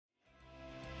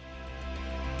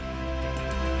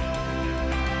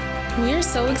We are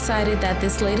so excited that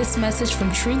this latest message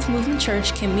from Truth Movement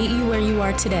Church can meet you where you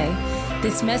are today.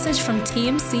 This message from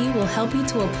TMC will help you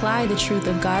to apply the truth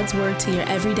of God's Word to your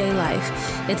everyday life.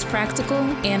 It's practical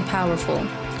and powerful.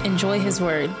 Enjoy His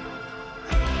Word.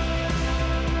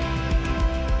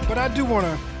 But I do want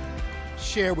to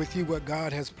share with you what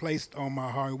God has placed on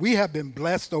my heart. We have been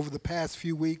blessed over the past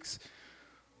few weeks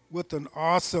with an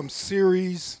awesome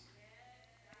series.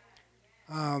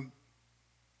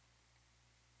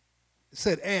 It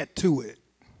said, add to it.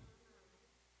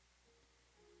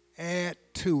 Add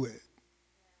to it.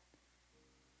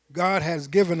 God has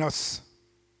given us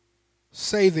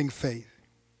saving faith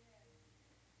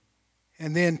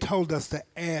and then told us to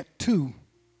add to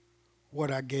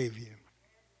what I gave you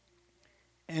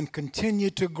and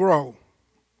continue to grow.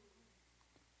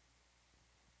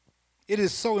 It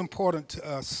is so important to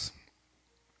us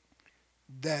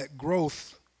that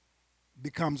growth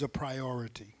becomes a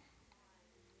priority.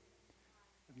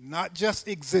 Not just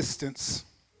existence,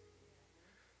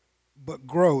 but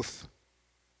growth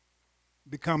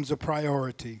becomes a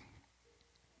priority.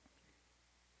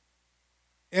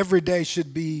 Every day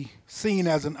should be seen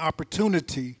as an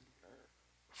opportunity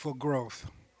for growth.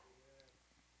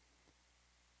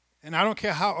 And I don't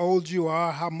care how old you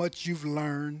are, how much you've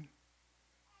learned,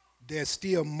 there's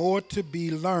still more to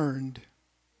be learned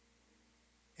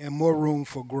and more room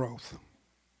for growth.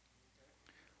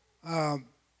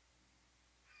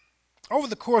 Over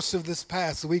the course of this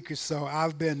past week or so,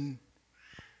 I've been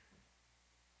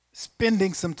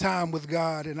spending some time with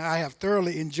God, and I have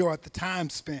thoroughly enjoyed the time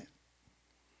spent.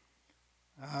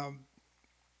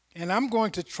 And I'm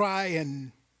going to try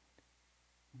and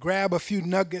grab a few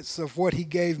nuggets of what He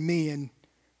gave me and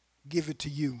give it to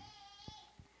you.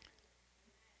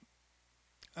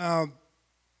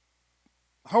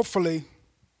 Hopefully,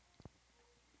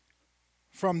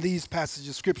 from these passages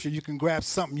of Scripture, you can grab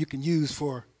something you can use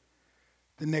for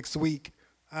the next week.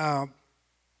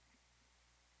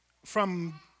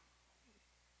 From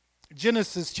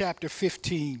Genesis chapter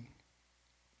 15,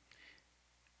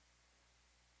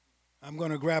 I'm going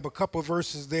to grab a couple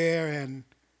verses there and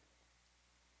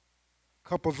a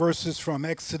couple verses from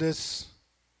Exodus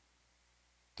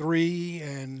 3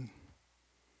 and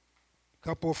a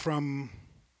couple from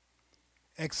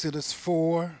Exodus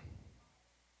 4.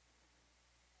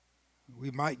 We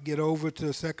might get over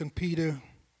to 2 Peter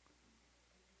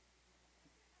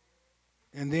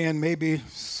and then maybe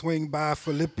swing by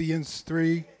Philippians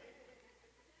 3.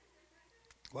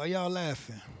 Why y'all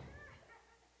laughing?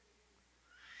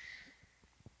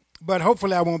 But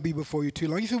hopefully I won't be before you too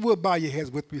long. If you would bow your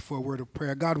heads with me for a word of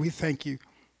prayer. God, we thank you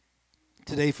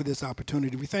today for this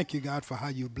opportunity. We thank you, God, for how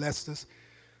you've blessed us.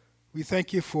 We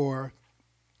thank you for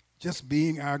just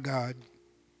being our God.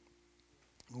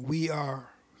 We are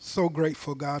so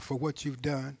grateful, God, for what you've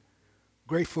done.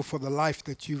 Grateful for the life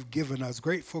that you've given us.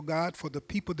 Grateful, God, for the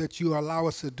people that you allow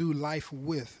us to do life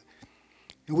with.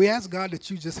 And we ask, God, that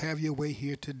you just have your way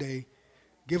here today.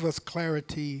 Give us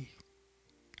clarity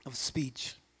of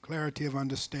speech, clarity of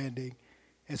understanding,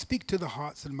 and speak to the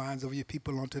hearts and minds of your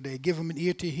people on today. Give them an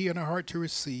ear to hear and a heart to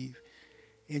receive.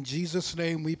 In Jesus'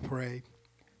 name we pray.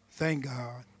 Thank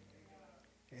God.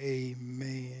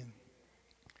 Amen.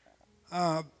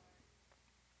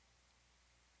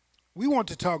 We want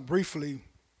to talk briefly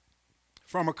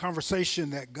from a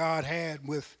conversation that God had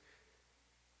with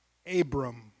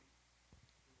Abram.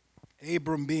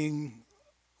 Abram being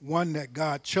one that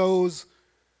God chose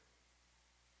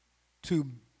to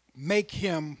make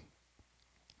him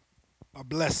a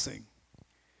blessing.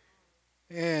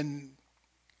 And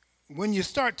when you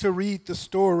start to read the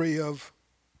story of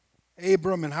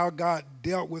Abram and how God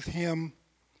dealt with him,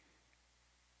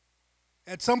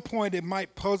 at some point it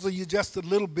might puzzle you just a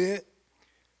little bit,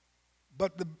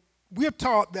 but we're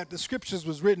taught that the Scriptures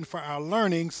was written for our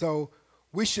learning, so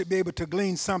we should be able to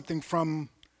glean something from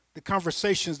the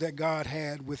conversations that God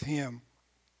had with him.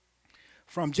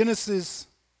 From Genesis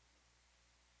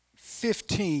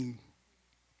 15,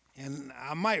 and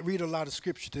I might read a lot of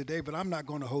Scripture today, but I'm not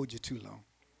going to hold you too long.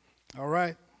 All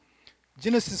right?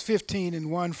 Genesis 15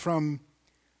 and 1 from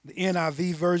the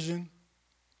NIV version.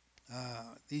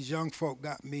 These young folk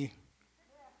got me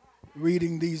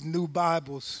reading these new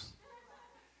Bibles.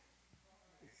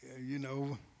 You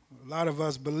know, a lot of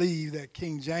us believe that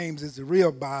King James is the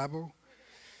real Bible.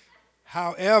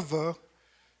 However,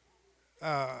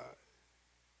 the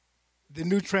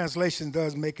new translation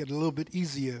does make it a little bit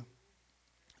easier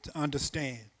to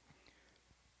understand.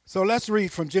 So let's read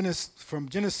from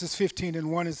Genesis 15 and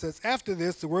 1. It says, after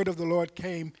this, the word of the Lord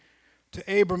came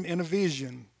to Abram in a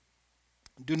vision.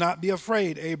 Do not be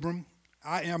afraid, Abram.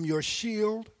 I am your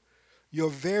shield. your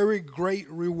very great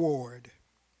reward.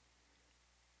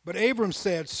 But Abram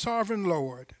said, Sovereign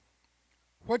Lord,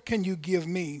 what can you give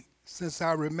me, since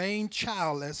I remain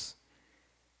childless,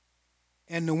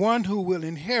 and the one who will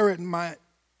inherit my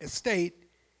estate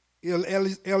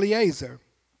is Eliezer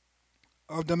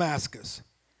of Damascus?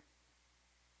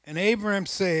 And Abraham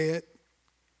said,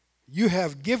 You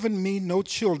have given me no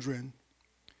children,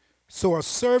 so a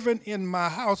servant in my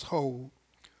household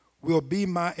will be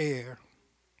my heir.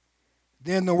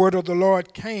 Then the word of the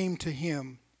Lord came to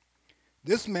him,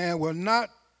 This man will not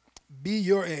be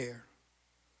your heir,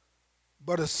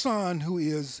 but a son who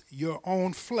is your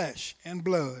own flesh and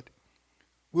blood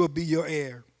will be your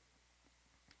heir.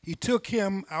 He took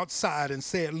him outside and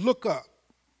said, Look up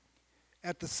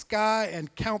at the sky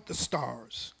and count the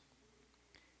stars.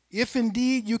 If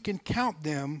indeed you can count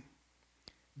them,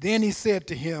 then he said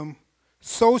to him,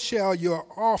 So shall your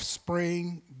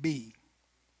offspring be.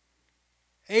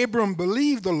 Abram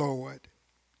believed the Lord,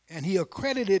 and he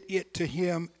accredited it to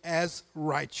him as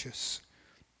righteous.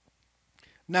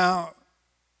 Now,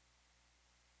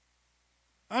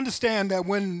 understand that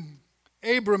when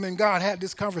Abram and God had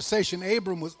this conversation,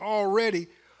 Abram was already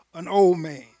an old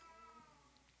man.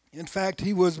 In fact,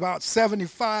 he was about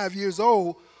 75 years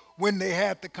old when they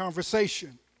had the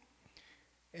conversation.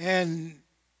 And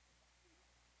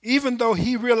even though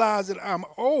he realized that I'm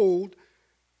old,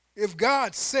 if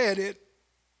God said it,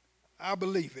 I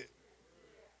believe it.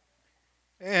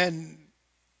 And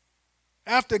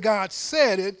after God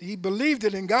said it, he believed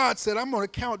it, and God said, I'm going to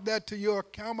count that to your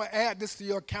account. I'm going to add this to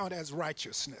your account as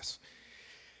righteousness.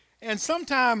 And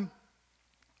sometimes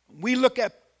we look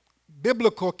at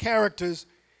biblical characters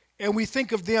and we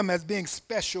think of them as being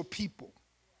special people.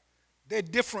 They're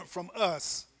different from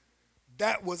us.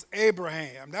 That was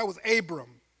Abraham. That was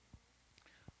Abram.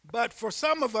 But for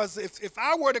some of us, if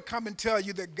I were to come and tell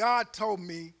you that God told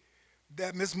me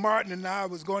that Miss Martin and I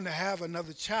was going to have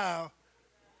another child,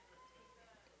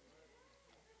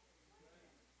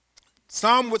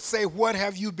 some would say, What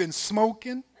have you been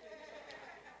smoking?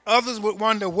 Others would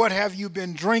wonder, What have you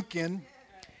been drinking?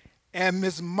 And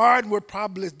Miss Martin would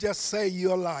probably just say,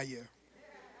 You're a liar.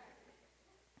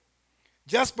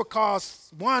 Just because,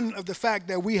 one, of the fact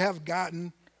that we have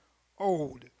gotten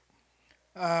old.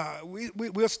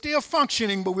 We're still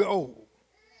functioning, but we're old.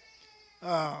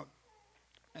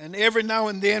 And every now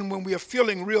and then when we are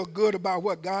feeling real good about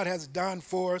what God has done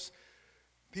for us,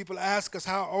 people ask us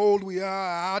how old we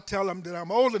are. I tell them that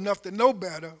I'm old enough to know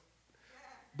better,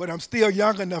 but I'm still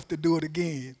young enough to do it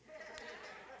again.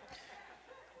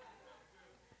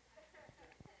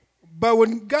 But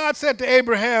when God said to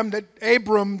Abram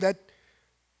that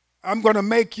I'm going to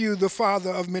make you the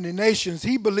father of many nations,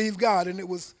 he believed God, and it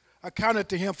was accounted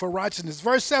to him for righteousness.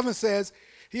 Verse 7 says,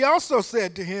 He also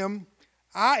said to him,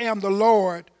 I am the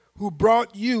Lord who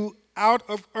brought you out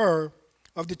of Ur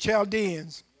of the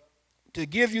Chaldeans to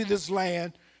give you this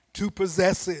land to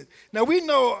possess it. Now we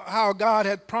know how God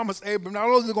had promised Abram, not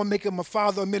only is he going to make him a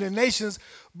father of many nations,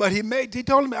 but he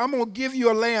told him, I'm going to give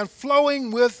you a land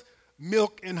flowing with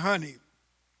milk and honey.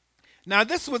 Now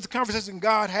this was the conversation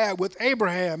God had with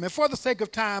Abraham, and for the sake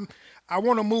of time, I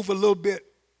want to move a little bit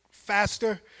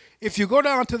faster. If you go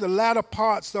down to the latter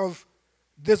parts of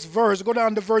this verse, go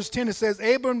down to verse 10, it says,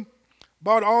 Abram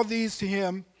brought all these to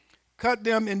him, cut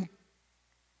them in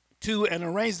two, and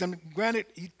arranged them. Granted,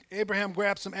 Abraham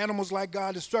grabbed some animals like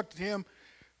God instructed him,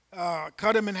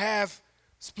 cut them in half,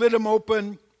 split them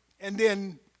open, and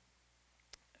then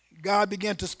God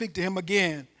began to speak to him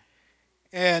again.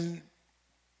 And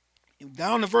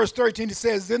down to verse 13, it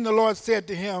says, Then the Lord said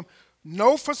to him,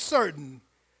 Know for certain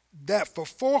that for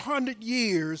 400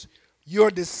 years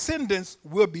your descendants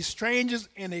will be strangers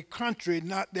in a country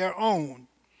not their own,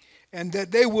 and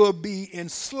that they will be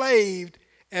enslaved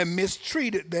and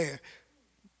mistreated there.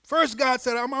 First, God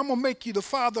said, I'm going to make you the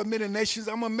father of many nations.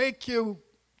 I'm going to make you,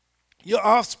 your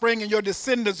offspring and your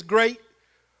descendants great.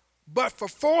 But for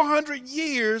 400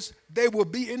 years, they will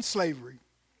be in slavery.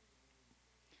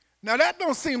 Now, that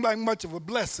don't seem like much of a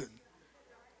blessing.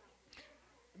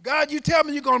 God, you tell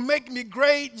me you're going to make me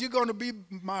great. You're going to be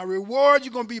my reward.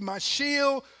 You're going to be my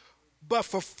shield. But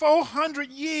for 400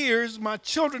 years, my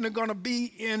children are going to be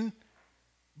in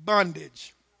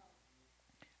bondage.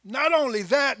 Not only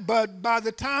that, but by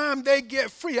the time they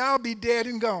get free, I'll be dead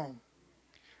and gone.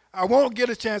 I won't get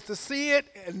a chance to see it,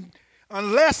 and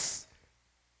unless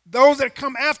those that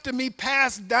come after me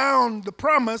pass down the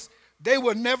promise, they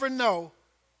will never know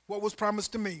what was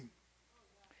promised to me.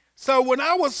 So when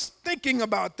I was thinking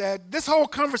about that, this whole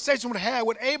conversation we had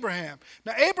with Abraham.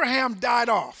 Now, Abraham died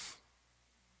off.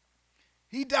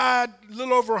 He died a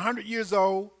little over 100 years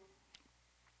old,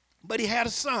 but he had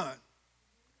a son.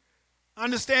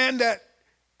 Understand that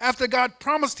after God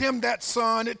promised him that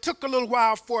son, it took a little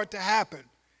while for it to happen.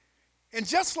 And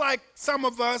just like some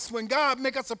of us, when God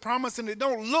makes us a promise and it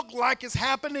don't look like it's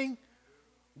happening,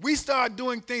 we start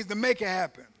doing things to make it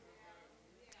happen.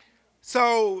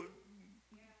 So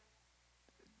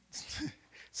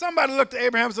somebody looked at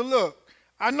Abraham and said, look,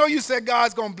 I know you said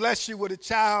God's going to bless you with a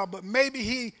child, but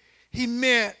maybe he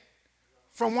meant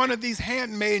from one of these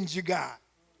handmaidens you got.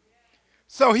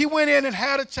 So he went in and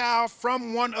had a child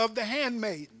from one of the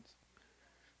handmaidens,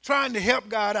 trying to help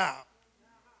God out.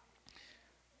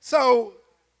 So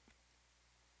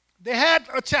they had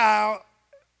a child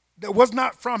that was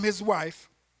not from his wife,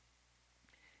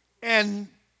 and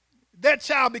that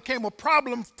child became a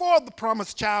problem for the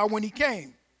promised child when he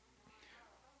came,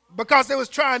 because they was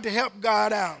trying to help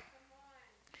God out.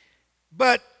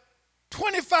 But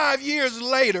 25 years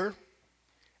later,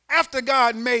 after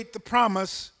God made the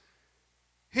promise,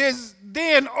 his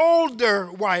then older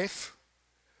wife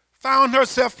found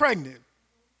herself pregnant.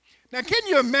 Now, can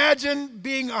you imagine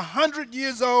being 100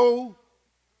 years old?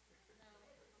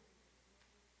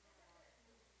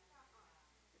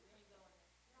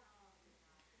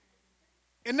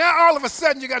 And now all of a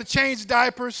sudden you got to change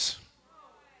diapers,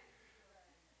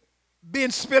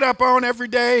 being spit up on every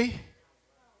day.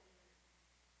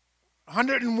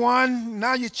 101,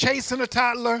 now you're chasing a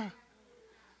toddler.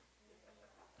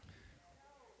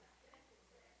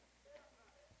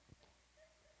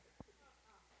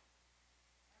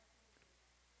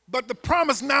 But the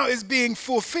promise now is being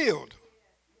fulfilled.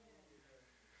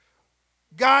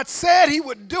 God said he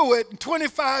would do it, and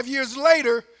 25 years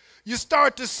later, you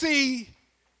start to see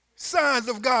signs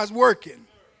of God's working.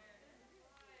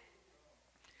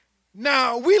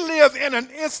 Now, we live in an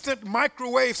instant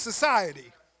microwave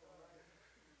society.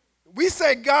 We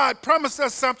say God promised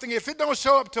us something. If it don't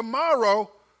show up tomorrow,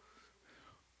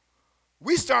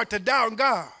 we start to doubt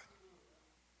God.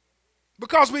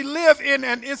 Because we live in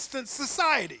an instant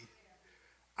society.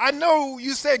 I know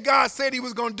you said God said he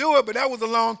was going to do it, but that was a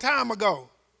long time ago.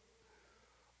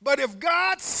 But if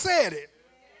God said it,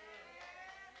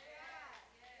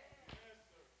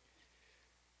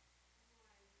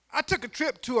 I took a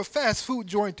trip to a fast food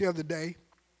joint the other day,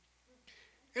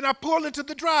 and I pulled into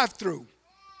the drive-thru.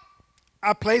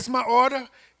 I placed my order,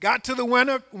 got to the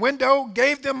window,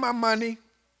 gave them my money.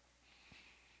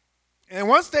 And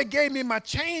once they gave me my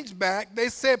change back, they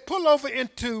said, pull over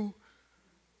into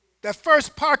that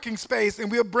first parking space and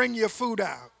we'll bring your food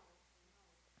out.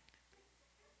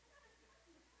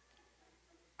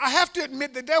 I have to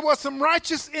admit that there was some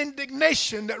righteous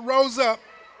indignation that rose up.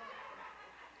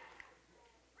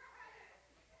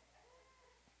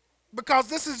 Because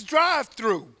this is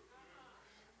drive-through.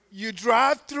 You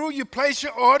drive through, you place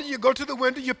your order, you go to the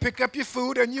window, you pick up your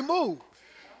food, and you move.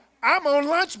 I'm on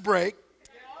lunch break.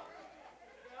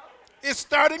 It's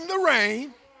starting to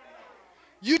rain.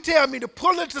 You tell me to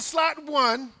pull into slot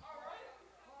 1.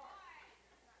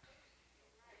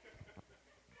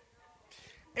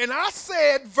 And I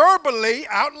said verbally,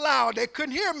 out loud, they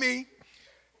couldn't hear me,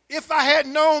 if I had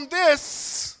known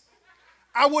this,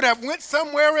 I would have went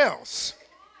somewhere else.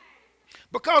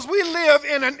 Because we live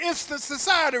in an instant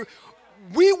society.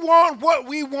 We want what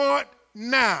we want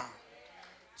now.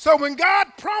 So when God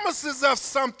promises us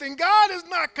something, God is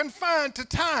not confined to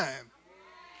time.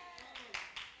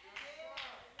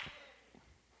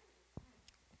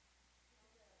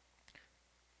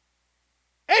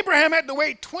 Abraham had to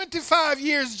wait 25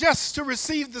 years just to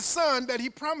receive the son that he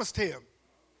promised him.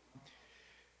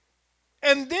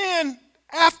 And then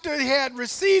after he had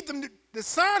received them, the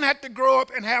son had to grow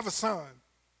up and have a son.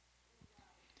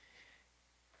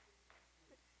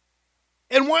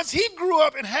 And once he grew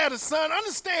up and had a son,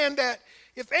 understand that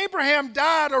if Abraham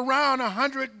died around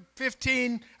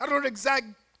 115, I don't know the exact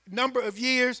number of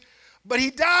years, but he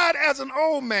died as an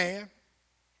old man,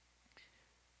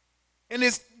 and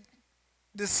his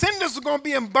descendants are going to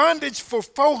be in bondage for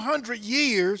 400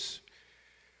 years.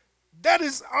 That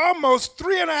is almost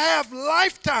 3.5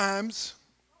 lifetimes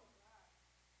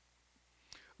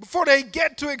before they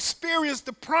get to experience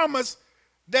the promise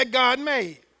that God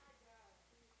made.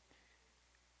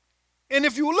 And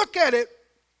if you look at it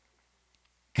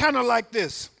kind of like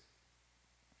this,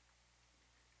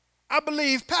 I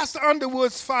believe Pastor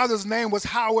Underwood's father's name was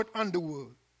Howard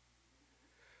Underwood.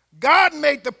 God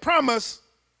made the promise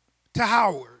to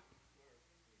Howard.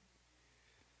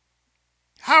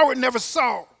 Howard never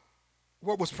saw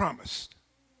what was promised.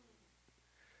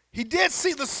 He did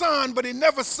see the son, but he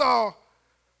never saw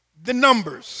the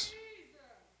numbers.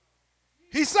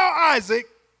 He saw Isaac,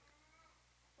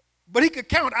 but he could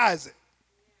count Isaac.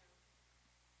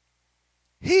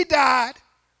 He died,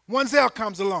 one Zell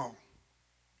comes along.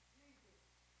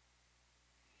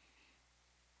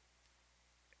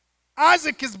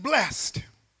 Isaac is blessed.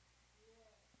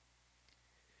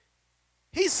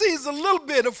 He sees a little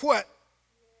bit of what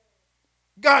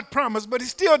God promised, but he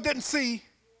still didn't see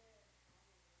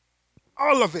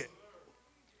all of it.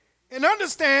 And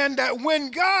understand that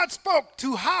when God spoke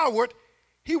to Howard,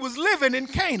 he was living in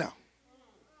Canaan.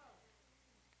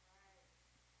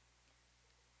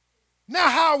 Now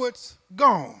Howard's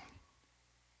gone.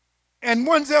 And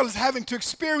Wenzel is having to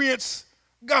experience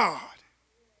God.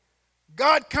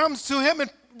 God comes to him and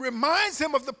reminds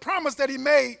him of the promise that he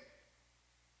made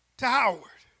to Howard.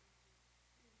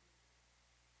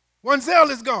 Wenzel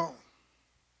is gone.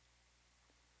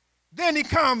 Then he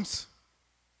comes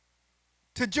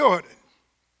to Jordan.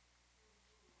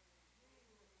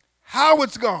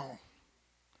 Howard's gone.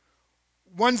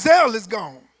 Wenzel is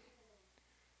gone.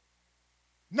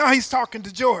 Now he's talking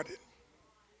to Jordan.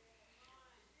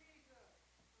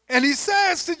 And he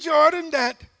says to Jordan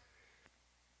that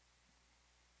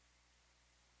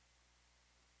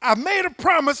I made a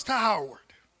promise to Howard.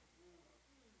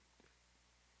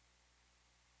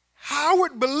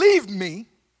 Howard believed me,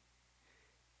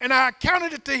 and I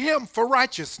accounted it to him for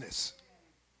righteousness.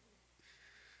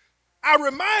 I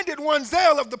reminded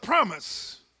Wenzel of the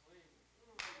promise.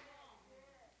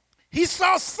 He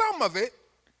saw some of it,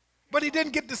 but he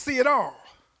didn't get to see it all.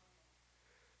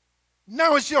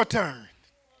 Now it's your turn.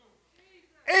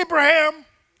 Abraham,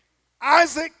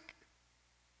 Isaac,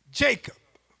 Jacob.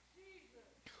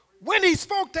 When he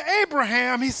spoke to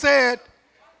Abraham, he said,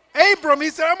 Abram, he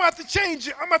said, I'm about to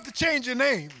change your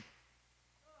name.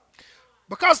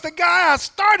 Because the guy I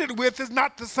started with is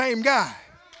not the same guy.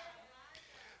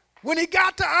 When he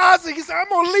got to Isaac, he said, I'm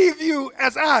going to leave you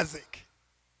as Isaac.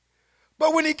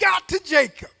 But when he got to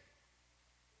Jacob,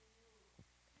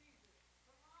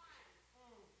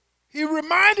 he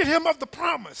reminded him of the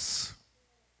promise.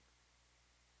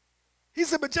 He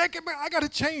said, but Jacob, I got to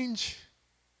change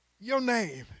your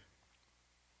name.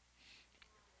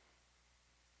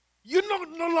 You're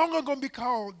no longer going to be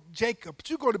called Jacob, but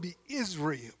you're going to be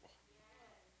Israel.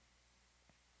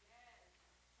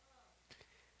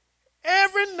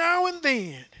 Every now and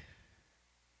then,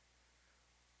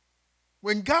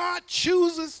 when God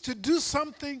chooses to do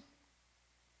something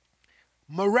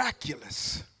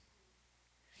miraculous,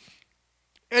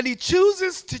 and he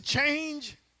chooses to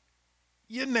change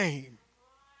your name,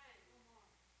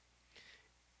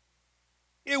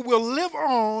 it will live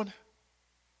on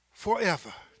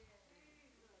forever.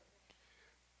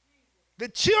 The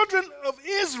children of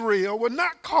Israel were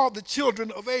not called the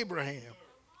children of Abraham.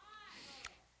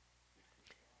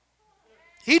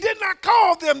 He did not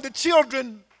call them the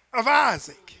children of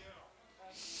Isaac.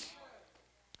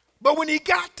 But when he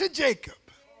got to Jacob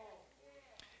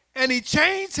and he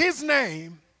changed his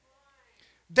name,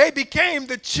 they became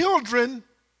the children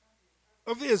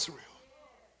of Israel.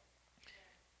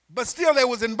 But still they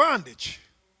was in bondage.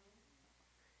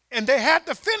 And they had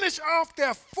to finish off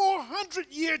their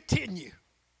 400-year tenure.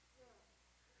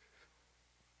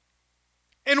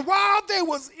 And while they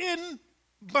was in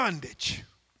bondage,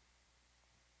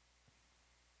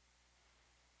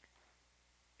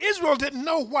 Israel didn't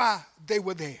know why they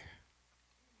were there.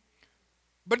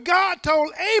 But God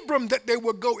told Abram that they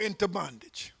would go into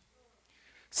bondage.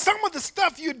 Some of the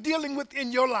stuff you're dealing with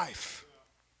in your life,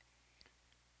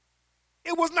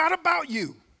 it was not about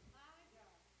you,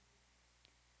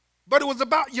 but it was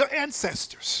about your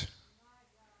ancestors.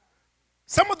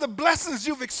 Some of the blessings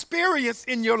you've experienced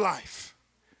in your life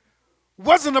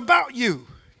wasn't about you,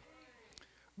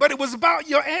 but it was about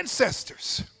your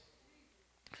ancestors.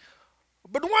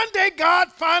 But one day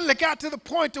God finally got to the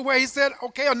point to where he said,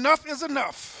 okay, enough is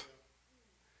enough.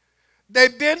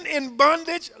 They've been in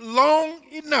bondage long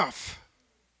enough.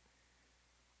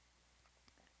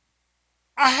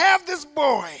 I have this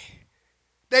boy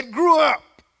that grew up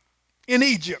in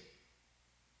Egypt.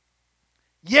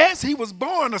 Yes, he was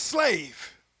born a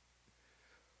slave.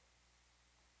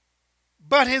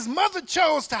 But his mother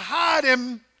chose to hide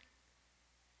him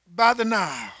by the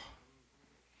Nile,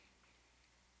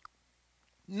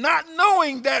 not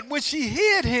knowing that when she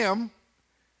hid him,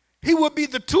 he would be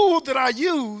the tool that I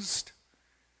used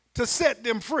to set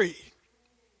them free.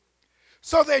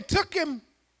 So they took him,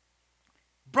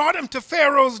 brought him to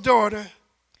Pharaoh's daughter,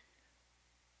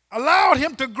 allowed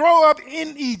him to grow up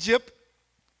in Egypt,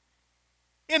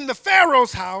 in the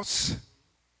Pharaoh's house,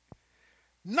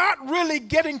 not really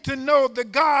getting to know the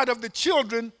God of the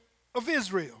children of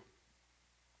Israel.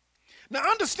 Now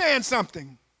understand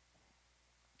something,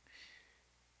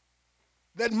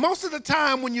 that most of the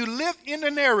time when you live in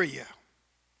an area,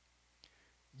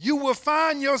 you will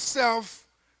find yourself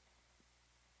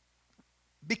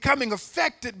becoming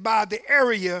affected by the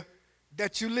area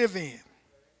that you live in,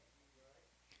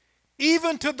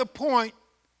 even to the point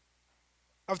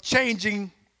of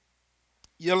changing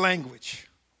your language.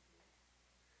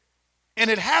 And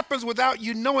it happens without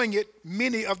you knowing it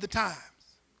many of the times.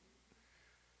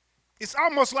 It's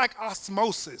almost like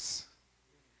osmosis.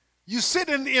 You sit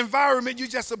in the environment, you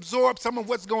just absorb some of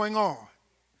what's going on.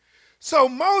 So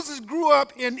Moses grew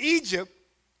up in Egypt.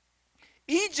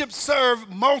 Egypt served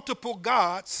multiple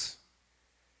gods.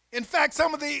 In fact,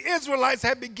 some of the Israelites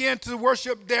had begun to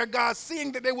worship their gods,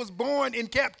 seeing that they was born in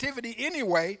captivity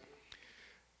anyway.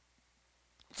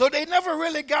 So they never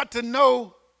really got to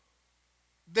know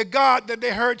the God that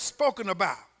they heard spoken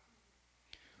about.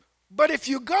 But if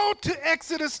you go to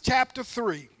Exodus chapter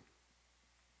 3,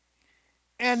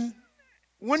 and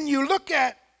when you look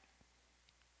at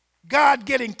God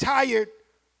getting tired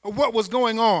of what was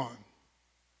going on,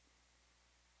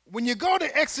 when you go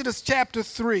to Exodus chapter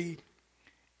 3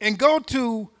 and go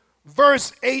to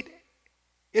verse 8,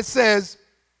 it says,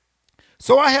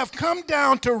 "So I have come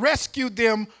down to rescue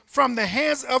them from the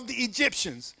hands of the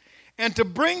Egyptians and to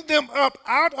bring them up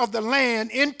out of the land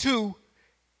into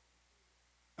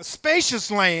a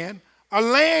spacious land, a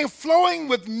land flowing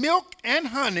with milk and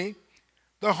honey,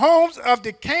 the homes of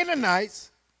the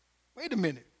Canaanites." Wait a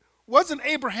minute. Wasn't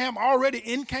Abraham already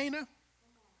in Canaan?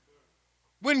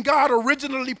 When God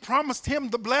originally promised him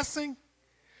the blessing,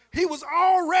 he was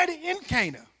already in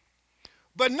Canaan.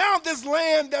 But now this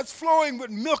land that's flowing with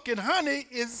milk and honey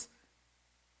is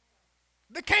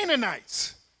the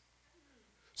Canaanites.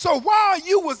 So while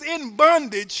you was in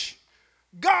bondage,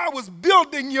 God was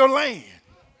building your land.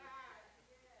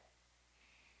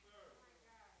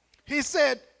 He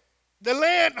said, the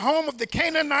land home of the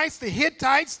Canaanites, the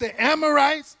Hittites, the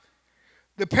Amorites,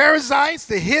 the Perizzites,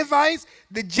 the Hivites,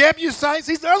 the Jebusites.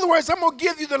 In other words, I'm going to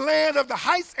give you the land of the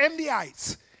heights and the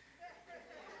ites.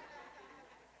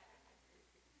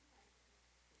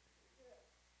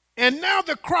 And now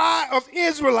the cry of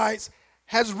Israelites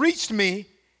has reached me,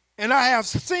 and I have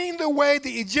seen the way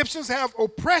the Egyptians have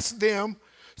oppressed them.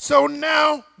 So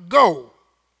now go.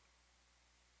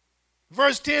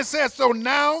 Verse 10 says, "So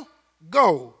now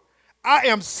go. I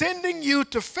am sending you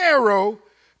to Pharaoh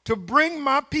to bring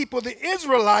my people, the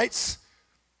Israelites,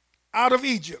 out of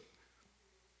Egypt."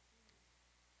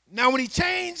 Now, when he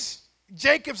changed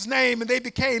Jacob's name and they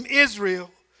became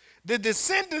Israel, the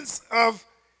descendants of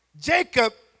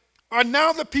Jacob are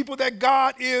now the people that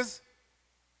God is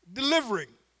delivering.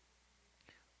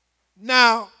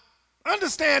 Now,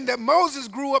 understand that Moses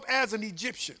grew up as an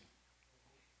Egyptian.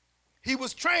 He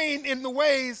was trained in the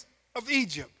ways of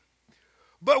Egypt.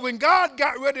 But when God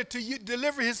got ready to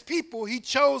deliver his people, he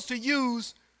chose to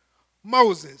use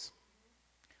Moses.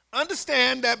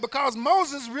 Understand that because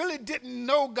Moses really didn't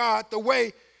know God the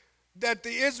way that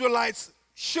the Israelites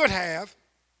should have,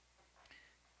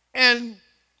 and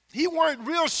he weren't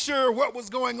real sure what was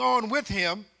going on with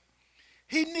him,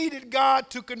 he needed God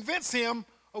to convince him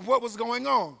of what was going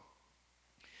on.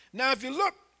 Now, if you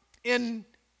look in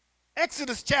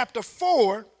Exodus chapter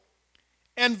 4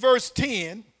 and verse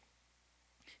 10,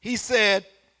 he said,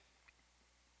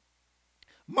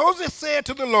 Moses said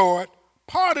to the Lord,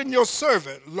 "Pardon your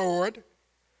servant, Lord.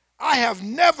 I have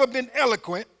never been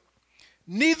eloquent,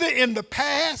 neither in the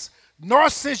past nor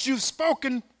since you've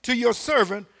spoken to your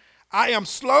servant. I am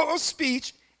slow of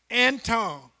speech and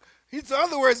tongue." In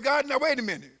other words, God, now wait a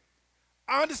minute.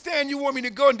 I understand you want me to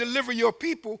go and deliver your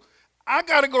people. I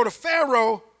got to go to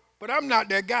Pharaoh, but I'm not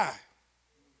that guy.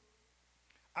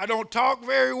 I don't talk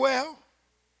very well.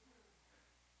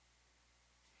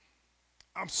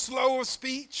 I'm slow of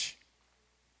speech.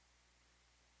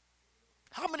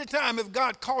 How many times have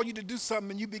God called you to do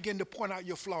something and you begin to point out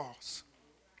your flaws?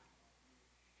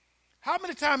 How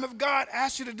many times have God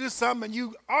asked you to do something and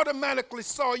you automatically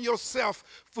saw yourself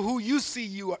for who you see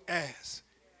you as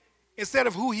instead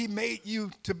of who he made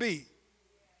you to be?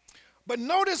 But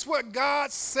notice what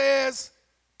God says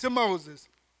to Moses.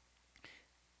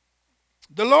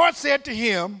 The Lord said to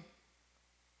him,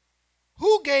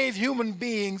 "Who gave human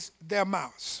beings their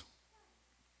mouths?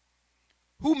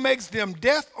 Who makes them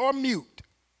deaf or mute?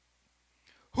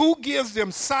 Who gives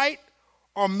them sight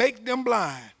or make them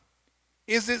blind?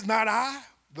 Is it not I,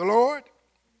 the Lord?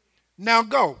 Now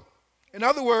go." In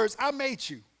other words, I made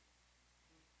you.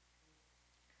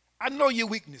 I know your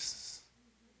weaknesses.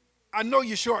 I know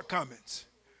your shortcomings.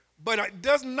 But it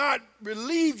does not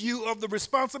relieve you of the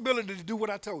responsibility to do what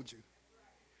I told you.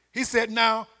 He said,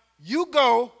 now you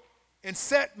go and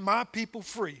set my people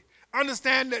free.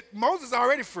 Understand that Moses is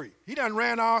already free. He done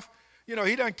ran off.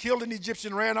 He done killed an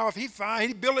Egyptian, ran off. He's fine.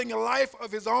 He's building a life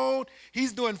of his own.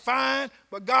 He's doing fine.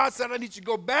 But God said, I need you to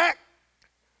go back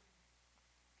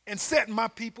and set my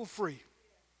people free.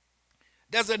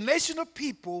 There's a nation of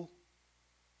people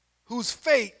whose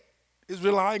fate is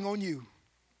relying on you.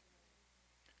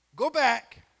 Go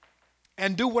back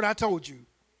and do what I told you.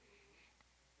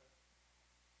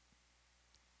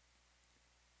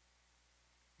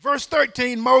 Verse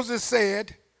 13, Moses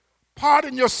said,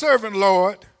 "Pardon your servant,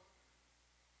 Lord.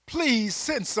 Please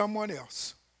send someone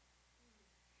else."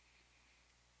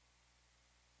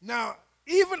 Now,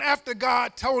 even after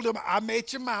God told him, "I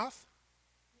made your mouth,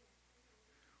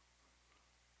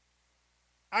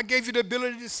 I gave you the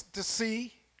ability to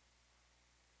see,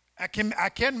 I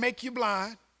can make you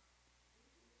blind,"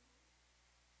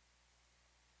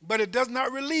 but it does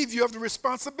not relieve you of the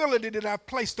responsibility that I've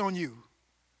placed on you.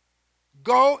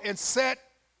 Go and set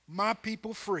my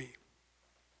people free.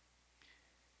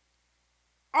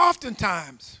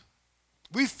 Oftentimes,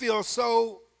 we feel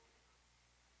so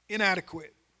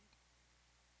inadequate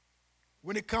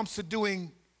when it comes to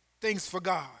doing things for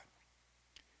God.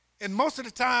 And most of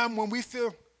the time when we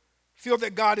feel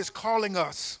that God is calling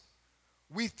us,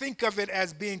 we think of it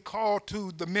as being called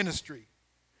to the ministry.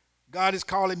 God is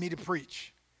calling me to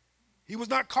preach. He was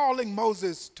not calling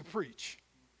Moses to preach.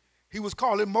 He was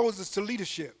calling Moses to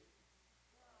leadership.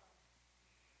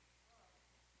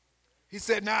 He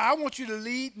said, "Now I want you to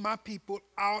lead my people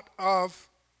out of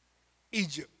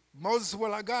Egypt." Moses said,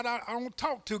 "Well, God, I don't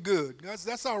talk too good." God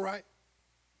said, "That's all right."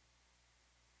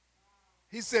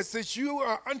 He said, "Since you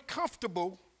are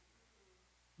uncomfortable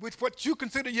with what you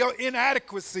consider your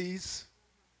inadequacies,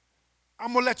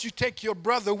 I'm going to let you take your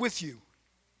brother with you.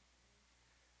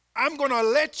 I'm going to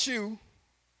let you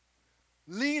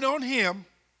lean on him.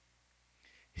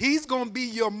 He's going to be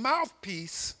your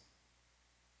mouthpiece.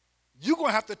 You're going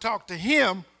to have to talk to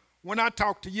him when I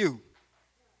talk to you."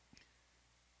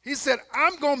 He said,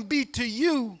 "I'm going to be to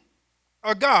you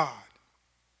a God.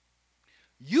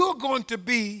 You're going to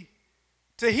be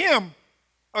to him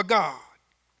a God.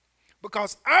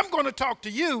 Because I'm going to talk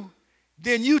to you,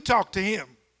 then you talk to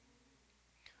him.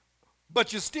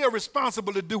 But you're still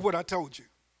responsible to do what I told you."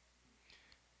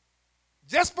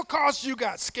 Just because you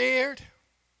got scared,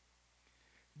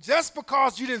 just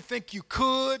because you didn't think you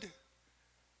could,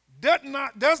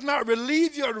 does not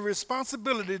relieve you of the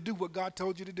responsibility to do what God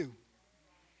told you to do.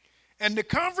 And the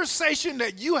conversation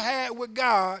that you had with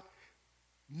God,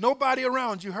 nobody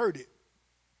around you heard it.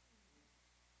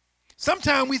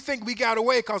 Sometimes we think we got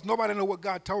away because nobody knows what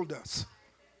God told us.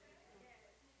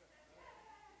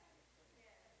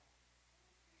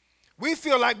 We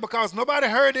feel like because nobody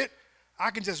heard it, I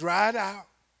can just ride out.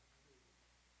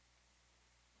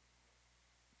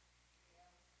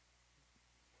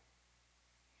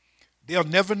 They'll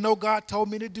never know God told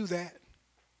me to do that.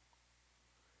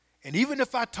 And even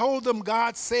if I told them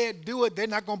God said do it, they're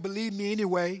not going to believe me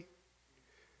anyway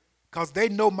because they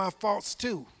know my faults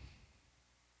too.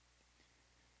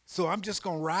 So I'm just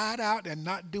going to ride out and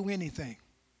not do anything.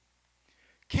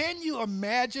 Can you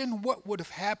imagine what would have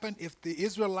happened if the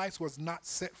Israelites was not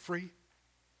set free?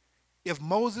 If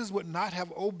Moses would not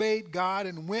have obeyed God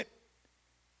and went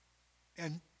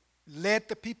and led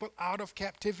the people out of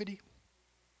captivity?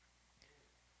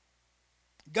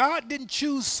 God didn't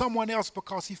choose someone else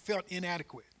because he felt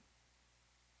inadequate.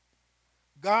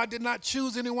 God did not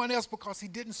choose anyone else because he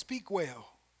didn't speak well.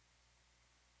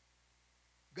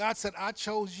 God said, "I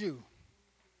chose you.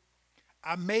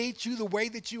 I made you the way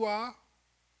that you are.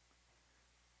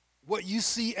 What you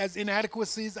see as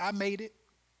inadequacies, I made it.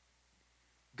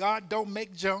 God don't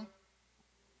make junk."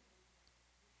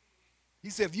 He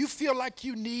said, "If you feel like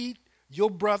you need your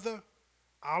brother,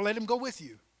 I'll let him go with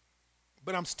you.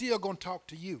 But I'm still going to talk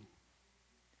to you.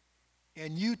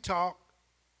 And you talk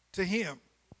to him."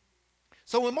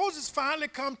 So when Moses finally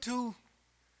come to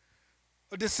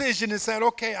a decision and said,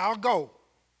 "Okay, I'll go.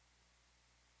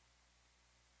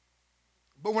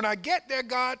 But when I get there,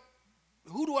 God,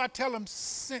 who do I tell him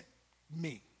sent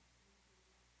me?"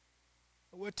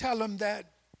 We'll tell him that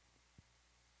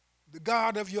the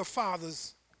God of your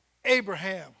fathers,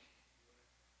 Abraham,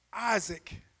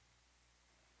 Isaac,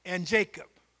 and Jacob,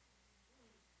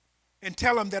 and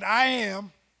tell him that I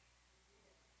am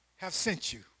have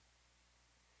sent you.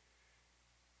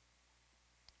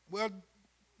 Well,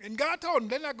 and God told them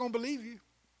they're not going to believe you.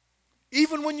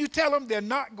 Even when you tell them, they're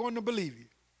not going to believe you.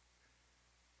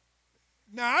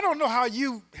 Now, I don't know how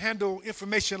you handle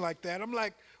information like that. I'm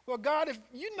like, well, God, if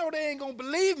you know they ain't going to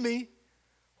believe me,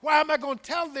 why am I going to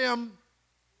tell them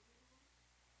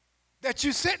that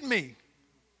you sent me?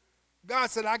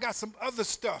 God said, I got some other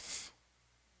stuff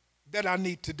that I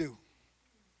need to do.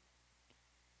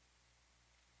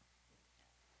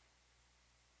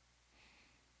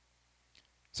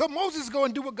 So Moses is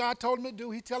going to do what God told him to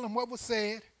do. He tell him what was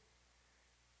said.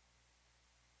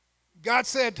 God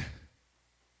said,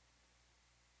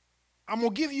 I'm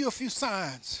going to give you a few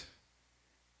signs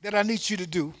that I need you to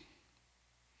do.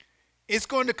 It's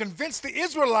going to convince the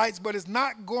Israelites, but it's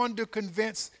not going to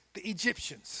convince the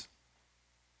Egyptians.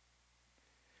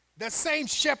 That same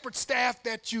shepherd staff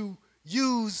that you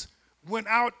use when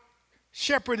out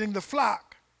shepherding the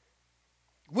flock,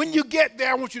 when you get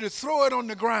there, I want you to throw it on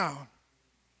the ground.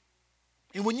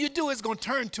 And when you do, it's going to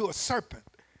turn to a serpent.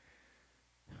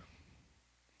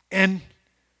 And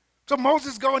so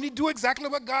Moses goes and he do exactly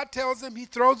what God tells him. He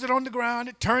throws it on the ground.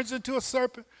 It turns into a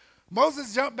serpent.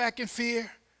 Moses jumped back in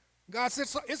fear. God said,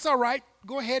 it's all right.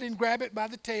 Go ahead and grab it by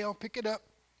the tail. Pick it up.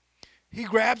 He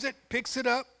grabs it, picks it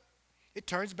up. It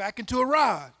turns back into a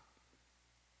rod.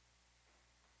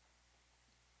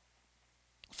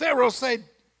 Pharaoh said,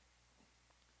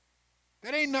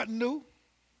 that ain't nothing new.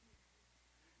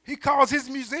 He calls his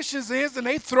musicians in and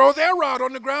they throw their rod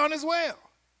on the ground as well.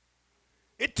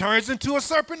 It turns into a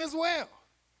serpent as well.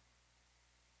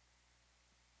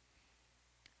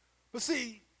 But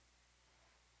see,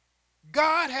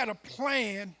 God had a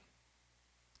plan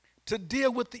to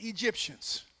deal with the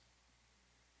Egyptians.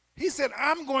 He said,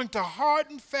 I'm going to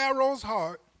harden Pharaoh's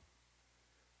heart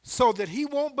so that he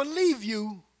won't believe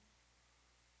you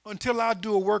until I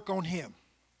do a work on him.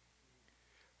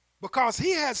 Because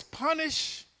he has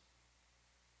punished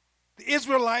the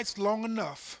Israelites long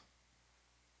enough.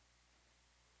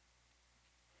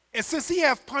 And since he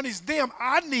has punished them,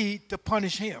 I need to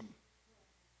punish him.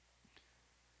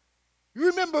 You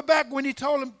remember back when he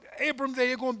told Abram that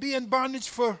they're going to be in bondage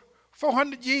for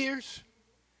 400 years?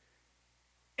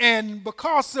 And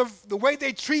because of the way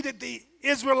they treated the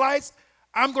Israelites,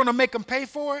 I'm going to make them pay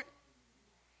for it.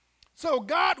 So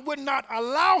God would not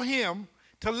allow him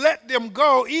to let them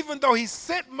go, even though he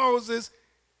sent Moses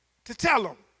to tell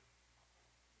them.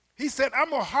 He said, I'm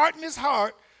going to harden his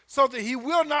heart so that he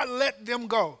will not let them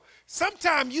go.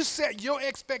 Sometimes you set your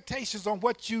expectations on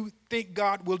what you think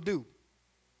God will do.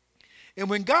 And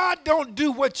when God don't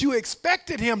do what you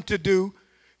expected him to do,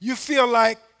 you feel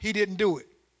like he didn't do it.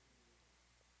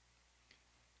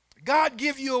 God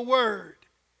give you a word.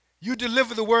 You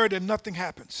deliver the word and nothing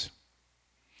happens.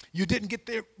 You didn't get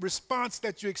the response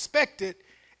that you expected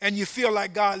and you feel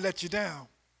like God let you down.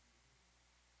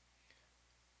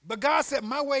 But God said,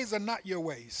 my ways are not your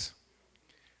ways.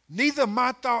 Neither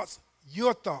my thoughts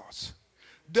your thoughts.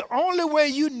 The only way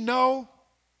you know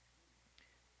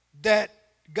that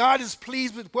God is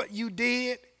pleased with what you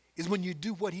did is when you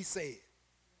do what he said.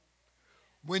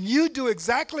 When you do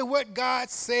exactly what God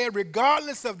said,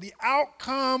 regardless of the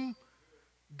outcome,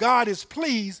 God is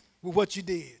pleased with what you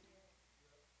did.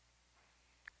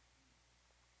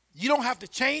 You don't have to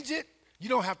change it. You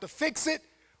don't have to fix it.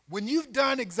 When you've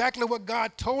done exactly what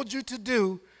God told you to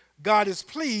do, God is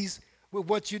pleased with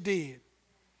what you did.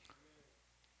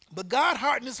 But God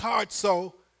hardened his heart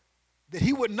so that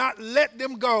he would not let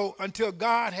them go until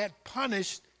God had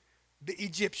punished the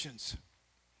Egyptians.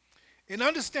 And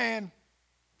understand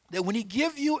that when he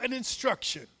gives you an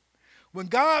instruction, when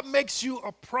God makes you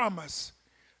a promise,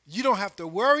 you don't have to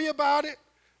worry about it.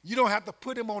 You don't have to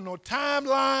put him on no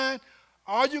timeline.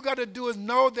 All you got to do is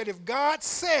know that if God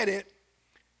said it,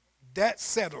 that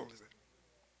settles it.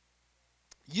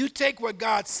 You take what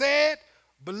God said,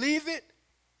 believe it,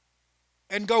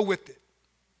 and go with it.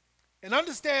 And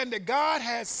understand that God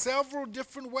has several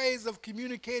different ways of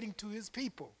communicating to his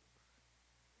people.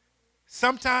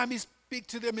 Sometimes he speaks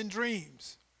to them in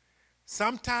dreams.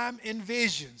 Sometimes in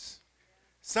visions.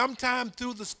 Sometimes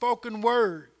through the spoken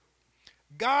word.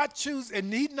 God chooses,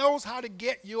 and he knows how to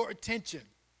get your attention.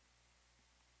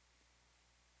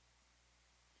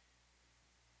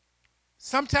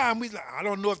 Sometimes we like, I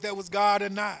don't know if that was God or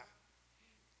not.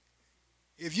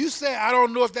 If you say, I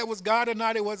don't know if that was God or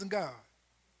not, it wasn't God.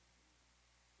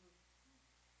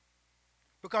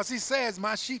 Because he says,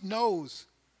 my sheep knows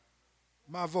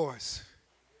my voice.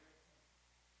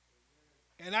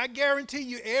 And I guarantee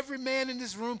you, every man in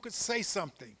this room could say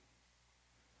something.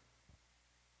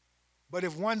 But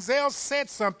if one else said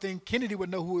something, Kennedy would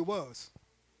know who it was.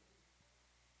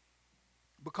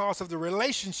 Because of the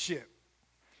relationship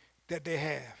that they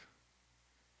have.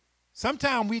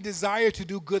 Sometimes we desire to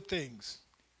do good things.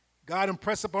 God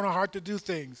impress upon our heart to do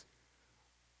things.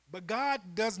 But God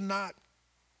does not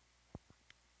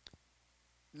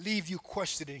leave you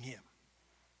questioning him.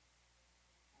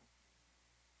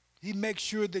 He makes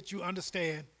sure that you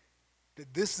understand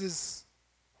that this is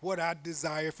what I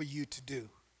desire for you to do.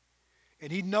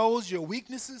 And he knows your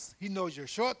weaknesses. He knows your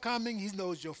shortcomings. He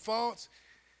knows your faults.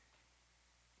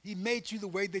 He made you the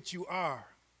way that you are.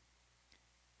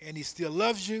 And he still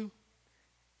loves you.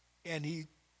 And he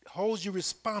holds you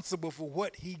responsible for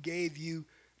what he gave you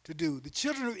to do. The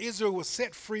children of Israel were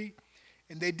set free,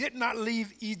 and they did not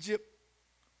leave Egypt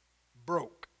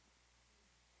broke.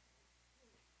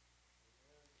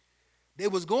 They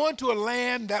was going to a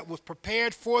land that was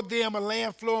prepared for them, a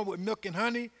land flowing with milk and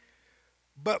honey.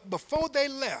 But before they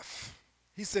left,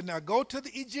 he said, now go to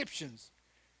the Egyptians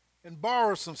and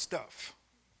borrow some stuff.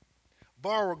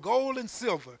 Borrow gold and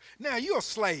silver. Now, you're a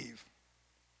slave.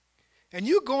 And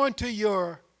you're going to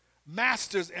your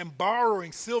masters and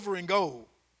borrowing silver and gold.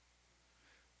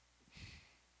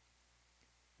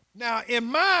 Now, in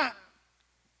my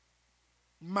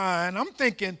mind, I'm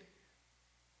thinking,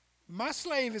 my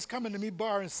slave is coming to me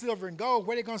borrowing silver and gold.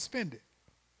 Where are they going to spend it?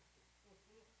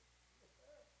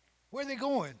 Where are they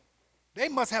going? They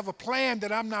must have a plan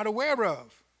that I'm not aware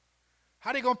of. How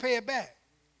are they going to pay it back?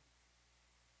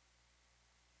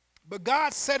 But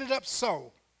God set it up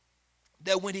so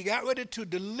that when he got ready to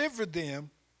deliver them,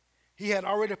 he had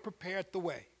already prepared the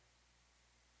way.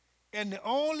 And the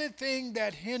only thing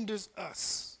that hinders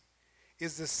us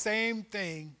is the same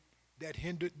thing that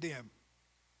hindered them.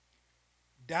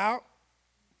 Doubt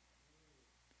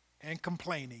and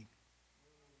complaining.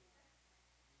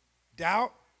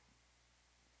 Doubt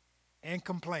and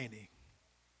complaining.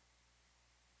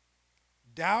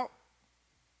 Doubt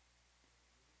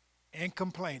and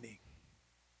complaining.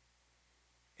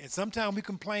 And sometimes we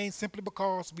complain simply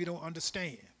because we don't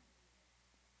understand.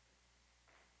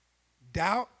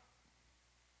 Doubt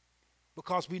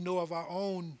because we know of our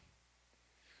own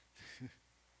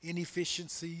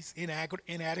inefficiencies,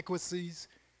 inadequacies,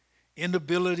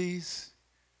 inabilities.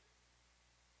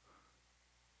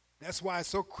 That's why it's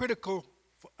so critical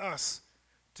for us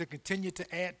to continue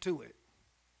to add to it.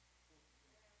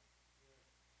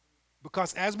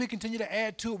 Because as we continue to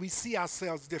add to it, we see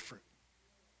ourselves different.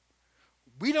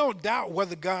 We don't doubt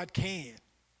whether God can.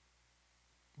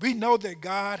 We know that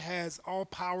God has all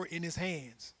power in his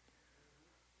hands.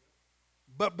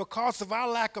 But because of our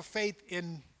lack of faith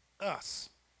in us,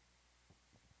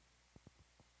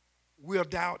 we'll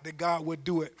doubt that God would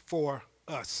do it for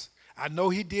us. I know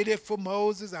he did it for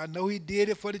Moses. I know he did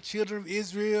it for the children of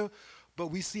Israel. But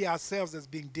we see ourselves as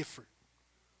being different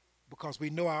because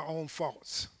we know our own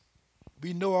faults.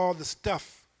 We know all the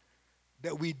stuff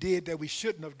that we did that we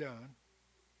shouldn't have done.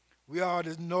 We all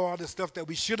know all the stuff that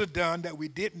we should have done that we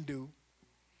didn't do.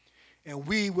 And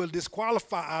we will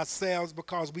disqualify ourselves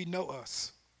because we know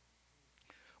us.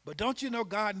 But don't you know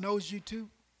God knows you too?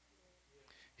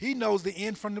 He knows the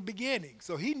end from the beginning.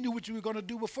 So he knew what you were going to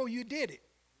do before you did it.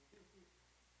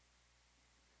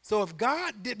 So if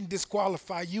God didn't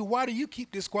disqualify you, why do you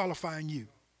keep disqualifying you?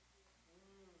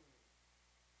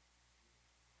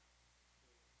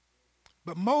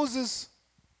 But Moses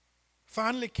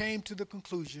finally came to the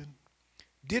conclusion,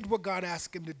 did what God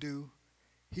asked him to do.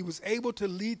 He was able to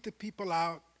lead the people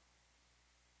out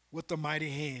with a mighty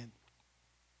hand.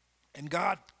 And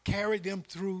God carried them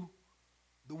through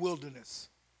the wilderness.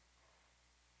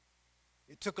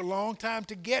 It took a long time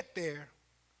to get there,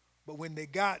 but when they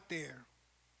got there,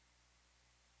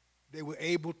 they were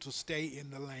able to stay in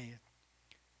the land.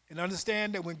 And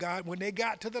understand that when they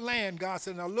got to the land, God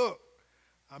said, now look,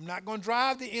 I'm not going to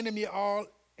drive the enemy all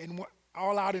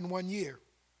out in 1 year.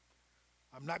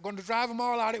 I'm not going to drive them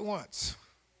all out at once.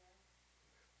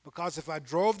 Because if I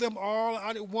drove them all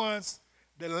out at once,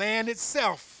 the land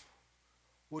itself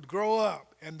would grow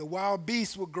up and the wild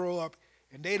beasts would grow up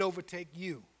and they'd overtake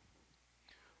you.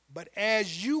 But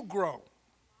as you grow,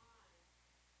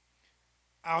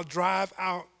 I'll drive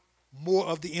out more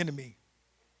of the enemy.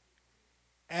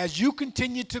 As you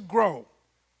continue to grow,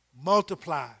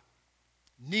 multiply,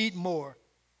 need more,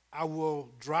 I will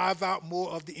drive out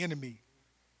more of the enemy.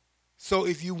 So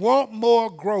if you want more,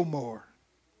 grow more.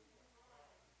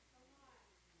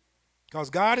 Because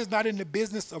God is not in the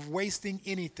business of wasting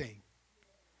anything.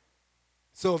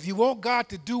 So if you want God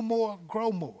to do more,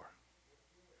 grow more.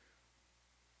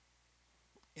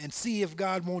 And see if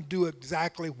God won't do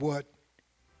exactly what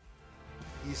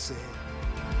he said.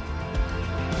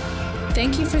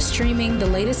 Thank you for streaming the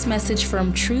latest message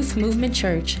from Truth Movement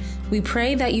Church. We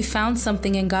pray that you found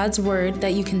something in God's Word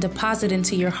that you can deposit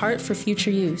into your heart for future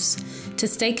use. To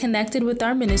stay connected with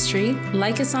our ministry,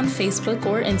 like us on Facebook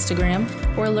or Instagram,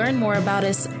 or learn more about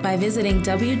us by visiting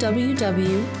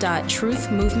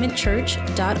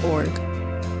www.truthmovementchurch.org.